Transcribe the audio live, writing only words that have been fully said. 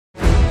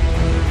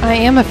I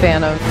am a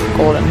fan of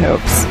Golden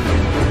Hoops.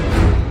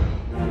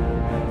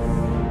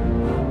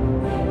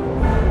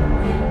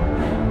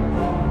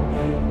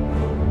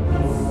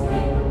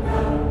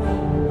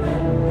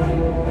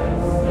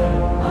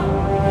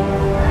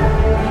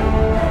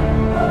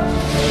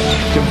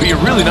 Can be a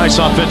really nice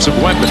offensive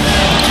weapon.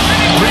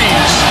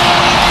 Reaves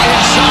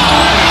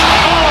inside.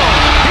 Oh,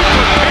 he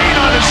put pain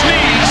on his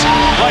knees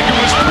like it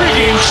was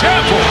pregame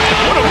chapel.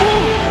 What a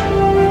move!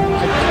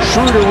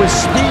 Schroeder with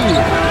speed.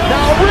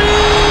 Now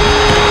Reaves!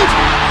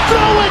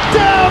 Throw it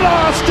down,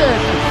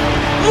 Austin!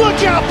 Look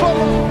out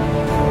below!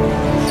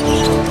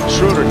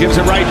 Schroeder gives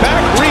it right back.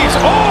 Reaves.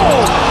 Oh!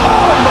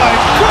 Oh my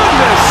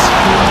goodness!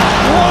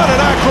 What an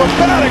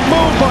acrobatic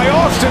move by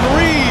Austin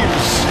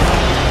Reaves!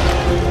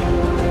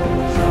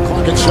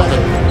 Clock at 7.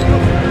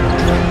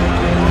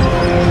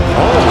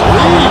 Oh,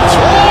 Reaves!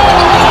 Oh!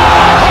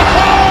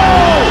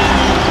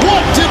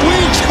 What did we?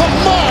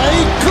 My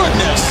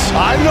goodness!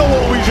 I know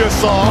what we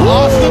just saw.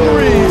 Austin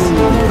Reaves.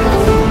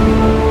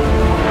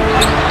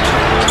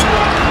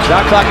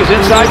 Shot clock is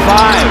inside 5.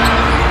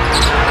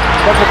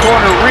 From the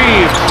corner,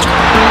 Reaves,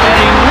 and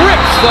he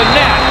rips the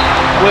net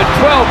with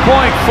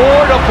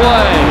 12.4 to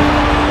play.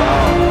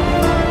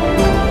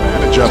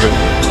 Advantage of it.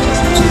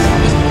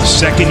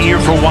 Second year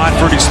for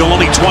Watford. He's still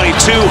only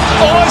 22.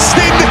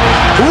 Austin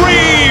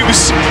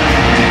Reaves,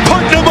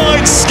 putting him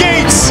on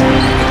skates.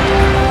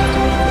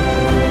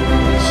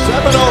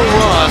 7-0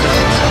 run,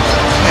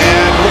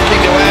 and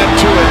looking to add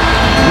to it.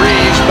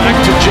 Reaves back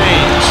to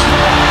James.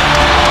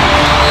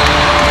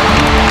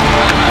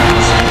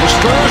 The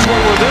Stars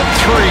were within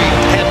 3.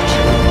 And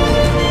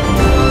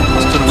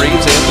Austin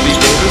Reaves, Anthony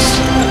Davis,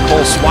 and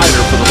Cole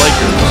Swider for the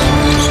Lakers.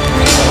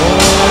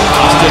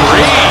 Austin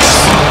Reaves.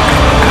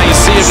 Now you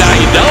see him, now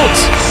you don't.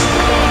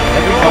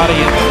 Everybody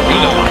in the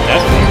arena on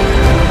that.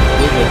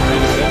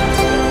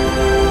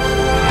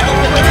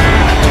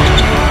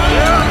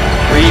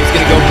 Reaves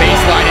gonna go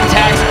baseline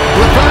attacks,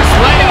 reverse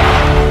layup.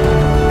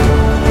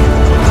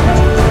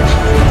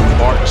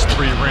 Barton's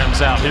 3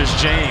 rims out. Here's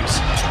James.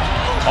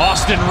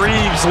 Austin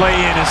Reaves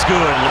lay-in is good.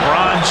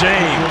 LeBron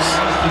James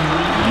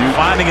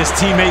finding his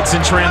teammates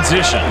in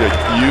transition.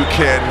 You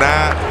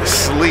cannot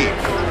sleep.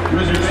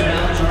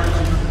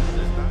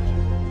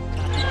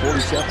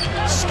 47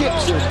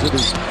 skips into the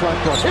front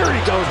court. Here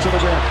he goes to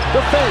the rim.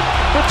 The fake,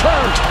 the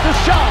turn, the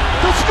shot,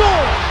 the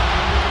score.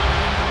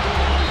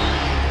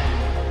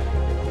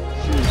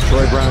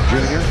 Troy Brown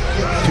Jr.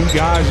 2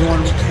 guys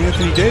on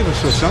Anthony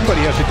Davis, so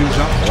somebody has to do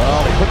something.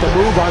 Well, they put the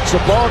move on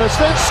Sabonis,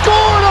 then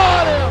scored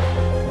on him.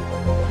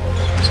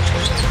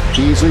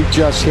 Beasley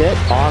just hit.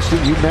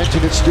 Austin, you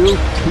mentioned it, Stu.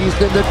 He's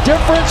been the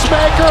difference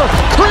maker.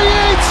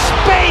 Creates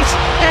space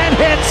and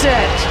hits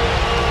it.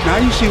 Now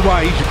you see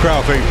why he's a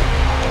crowd favorite.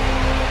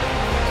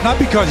 Not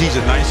because he's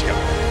a nice guy.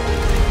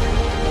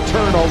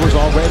 Turnovers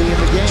already in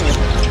the game.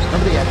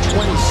 Remember, they had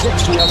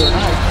 26 the other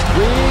night.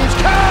 Reaves,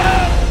 count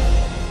it!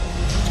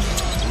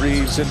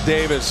 Reaves and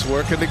Davis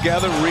working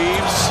together.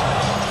 Reaves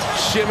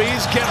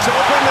shimmies, gets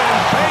open,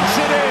 and banks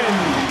it in.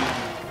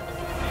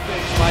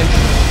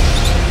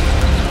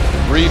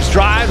 Reaves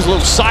drives, a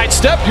little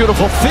sidestep,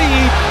 beautiful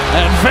feed,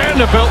 and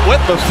Vanderbilt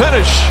with the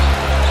finish.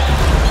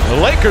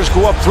 The Lakers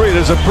go up 3.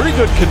 There's a pretty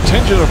good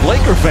contingent of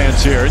Laker fans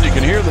here, and you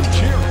can hear them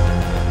cheering.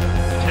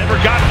 Never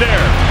got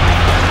there.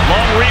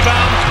 Long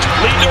rebound,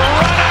 lead to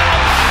run out.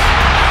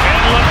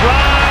 And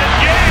LeBron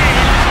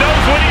James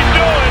knows what he's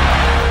doing.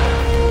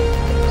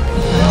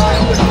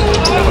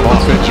 An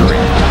off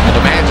injury, and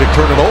the Magic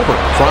turn it over.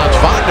 Franz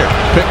Wagner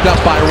picked up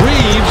by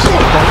Reaves. The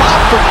lob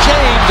for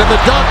James, and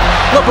the dunk,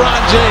 LeBron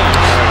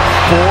James.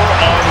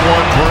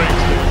 4-on-1 break.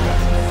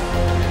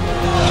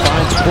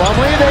 Finds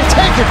Plumlee, they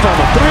take it from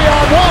him.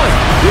 3-on-1.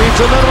 Reaves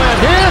a little end.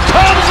 Here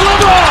comes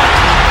LeBron.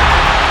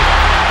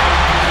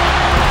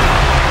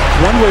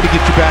 One way to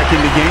get you back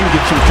in the game,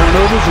 get some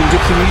turnovers and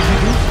get some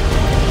easy moves.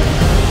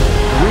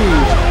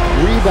 Reaves,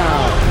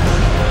 rebound.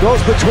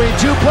 Goes between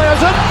 2 players.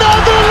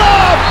 Another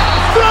lob.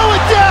 Throw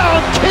it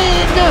down,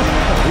 King.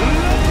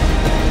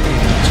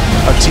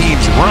 A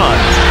team's run.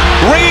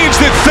 Reaves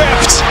the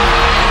theft.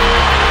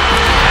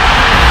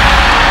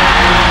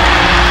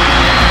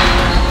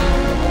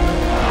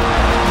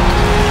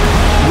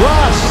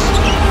 Russ,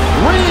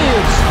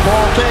 Reaves,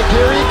 ball fake,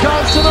 here he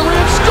comes to the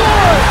rim,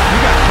 score! You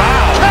got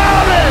fouled.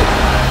 Count it!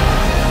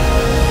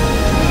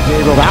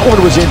 Gabriel, that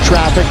one was in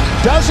traffic,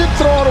 doesn't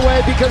throw it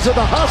away because of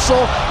the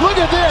hustle. Look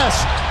at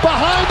this,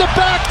 behind the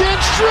back, then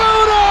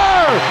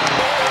Schroeder!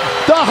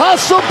 The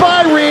hustle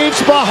by Reaves,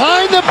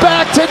 behind the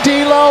back to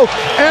D'Lo,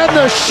 and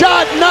the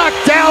shot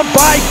knocked down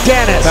by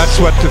Dennis.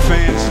 That's what the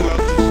fans love.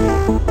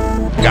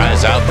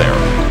 Guys out there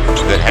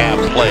that have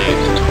played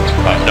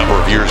a number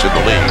of years in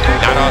the league.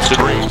 Not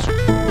Austin Reaves.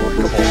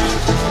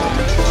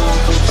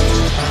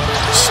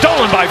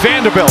 Stolen by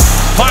Vanderbilt.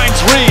 Finds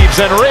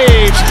Reaves, and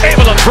Reaves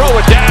able to throw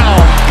it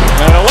down.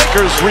 And the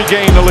Lakers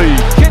regain the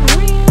lead.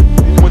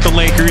 With the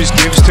Lakers,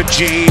 gives to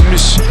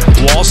James.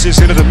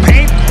 Waltzes into the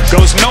paint.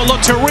 Goes no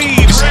look to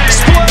Reaves.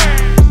 Split.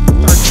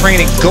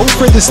 Training, go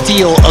for the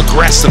steal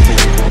aggressively.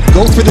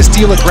 Go for the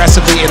steal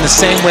aggressively in the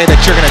same way that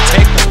you're going to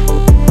take them.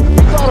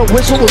 Thought thought a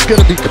whistle was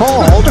going to be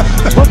called.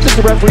 Looked at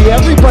the referee,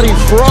 everybody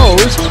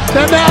froze,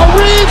 and now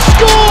Reaves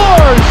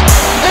scores!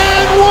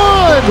 And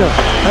one!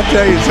 I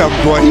tell you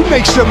something, boy, he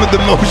makes some of the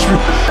most,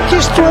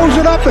 just throws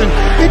it up and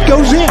it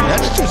goes in.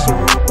 That's just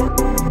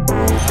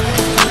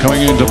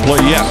Coming into play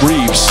yet,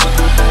 Reaves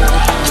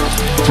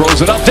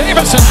throws it up,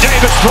 Davis, and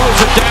Davis throws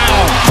it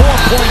down.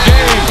 4-point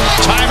game,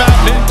 timeout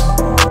Knicks.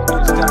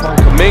 Step on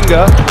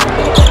Kuminga.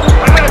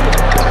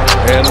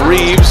 And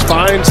Reaves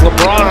finds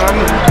LeBron.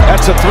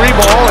 That's a three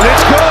ball, and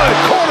it's good.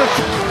 Corner.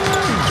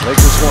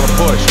 Lakers want to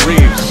push.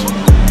 Reaves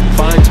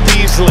finds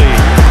Beasley.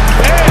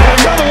 And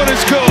another one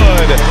is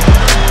good.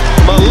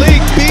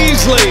 Malik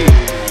Beasley.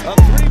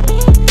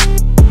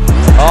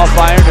 All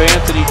fire to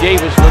Anthony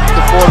Davis. Looks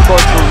to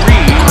forecourt for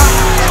Reaves.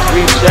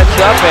 Reaves sets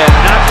up and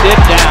knocks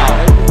it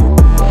down.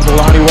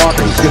 Lonnie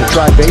Walker, he's going to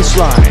try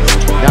baseline.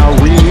 Now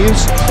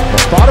Reaves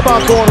thought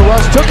about going to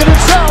Russ, took it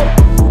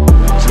himself.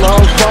 Slow,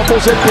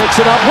 fumbles it, picks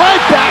it up,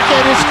 right back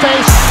in his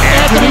face.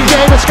 Anthony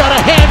Davis got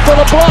a handful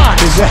of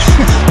blocks.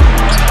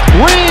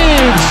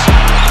 Reaves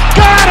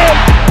got it!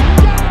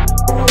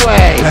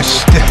 Away.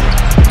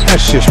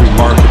 that's just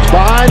remarkable.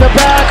 Behind the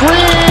back,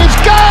 Reaves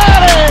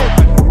got it!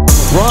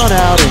 LeBron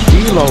out and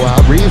D'Lo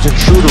out. Reaves and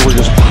Schroeder were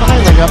just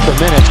piling up the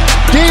minutes.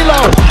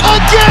 D'Lo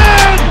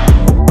again!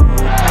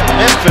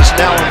 Memphis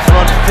now in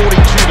front,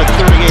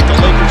 42-38. The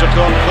Lakers have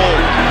gone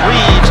cold.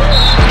 Reaves,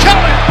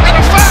 count it, and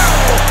a foul!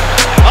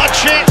 A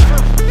chance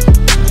for...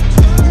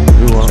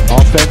 Who are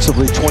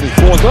offensively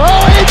 24th.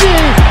 Oh, Iggy!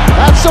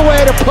 That's the way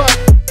to play.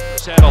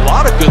 He's had a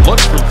lot of good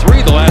looks from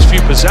three the last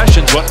few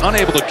possessions, but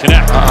unable to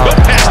connect. Go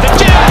past the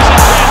Jazz in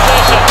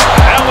transition.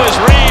 That was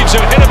Reaves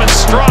who hit him in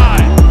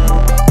stride.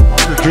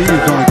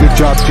 Jr.'s doing a good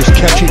job just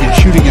catching and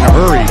shooting in a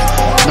hurry,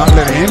 not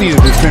letting any of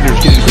the defenders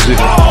get in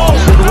position. Oh,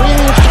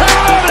 Reaves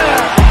count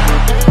it!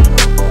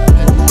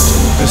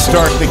 To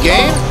start the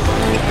game,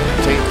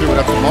 Tate threw it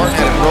up to Martin,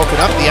 had it broken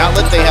up. The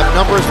outlet, they have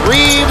numbers.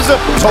 Reaves to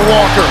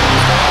Walker.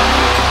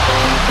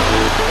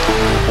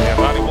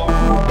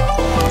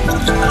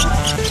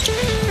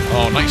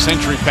 Oh, nice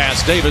entry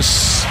pass.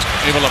 Davis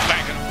able to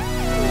back it up.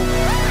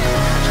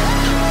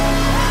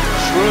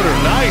 Schroeder,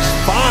 nice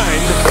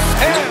find.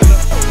 And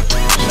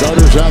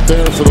Starters out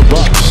there for the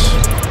Bucks.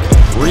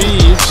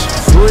 Reaves,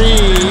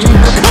 three.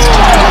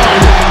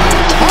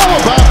 How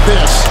about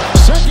this?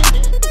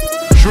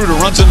 Schroeder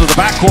runs into the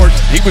backcourt.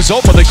 He was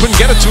open. They couldn't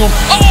get it to him.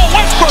 Oh,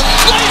 Westbrook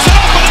lays it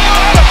up and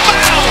out of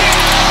foul.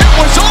 It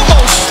was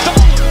almost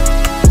stolen.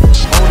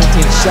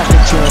 Opponent in second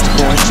chance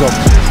points, so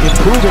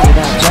improving in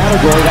that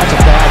category. That's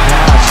a bad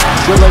pass.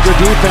 Good Laker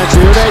defense.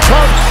 Here they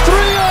come.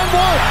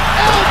 3-on-1.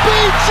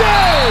 LBJ.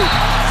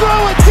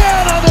 Throw it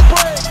down on the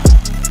break.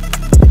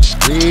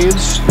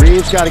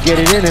 Reaves got to get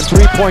it in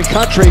three-point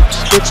country.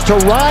 It's to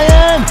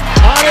Ryan.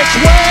 On its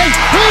way.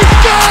 He's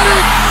got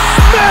it.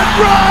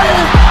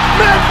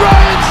 Matt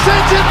Ryan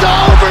sends it to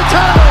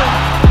overtime.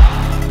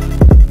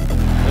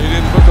 they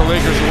didn't put the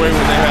Lakers away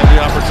when they had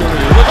the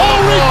opportunity. Oh,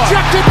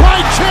 rejected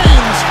by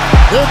James.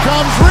 Here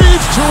comes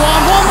Reaves,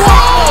 2-on-1.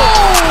 Whoa!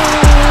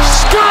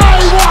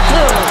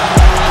 Skywalker.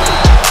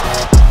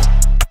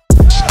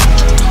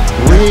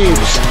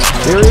 Reaves,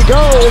 here he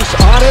goes,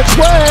 on its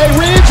way.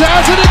 Reaves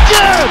has it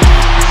again.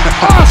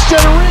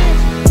 Austin Reaves.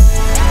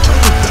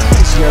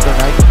 The other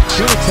night,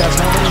 Phoenix has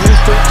how many years?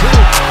 13.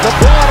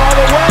 LeBron all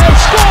the way,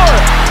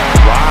 score!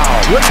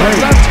 Wow. With the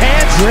left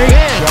hand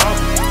spin.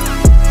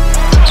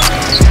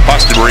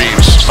 Austin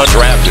Reaves,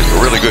 undrafted,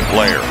 a really good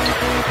player.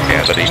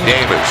 Anthony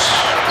Davis,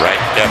 right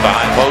down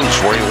behind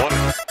post where he wanted.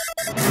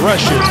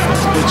 Rushes.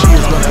 Bitchy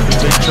is going to have to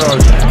take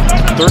charge.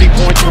 30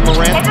 points from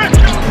Morant.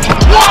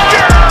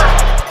 Walker!